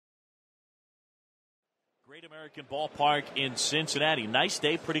Great American Ballpark in Cincinnati. Nice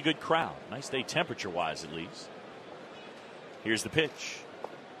day, pretty good crowd. Nice day temperature-wise, at least. Here's the pitch.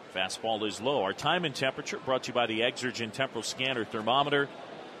 Fastball is low. Our time and temperature brought to you by the Exergen TemporalScanner Thermometer.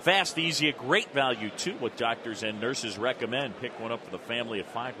 Fast, easy, a great value, too. What doctors and nurses recommend. Pick one up for the family of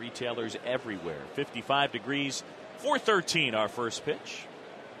 5 retailers everywhere. 55 degrees, 4:13 our first pitch.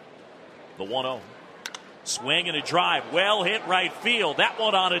 The 1-0. Swing and a drive. Well hit right field. That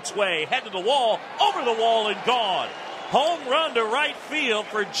one on its way. Head to the wall. Over the wall and gone. Home run to right field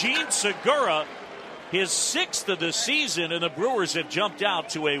for Gene Segura. His 6th of the season, and the Brewers have jumped out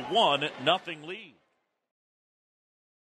to a 1-0 lead.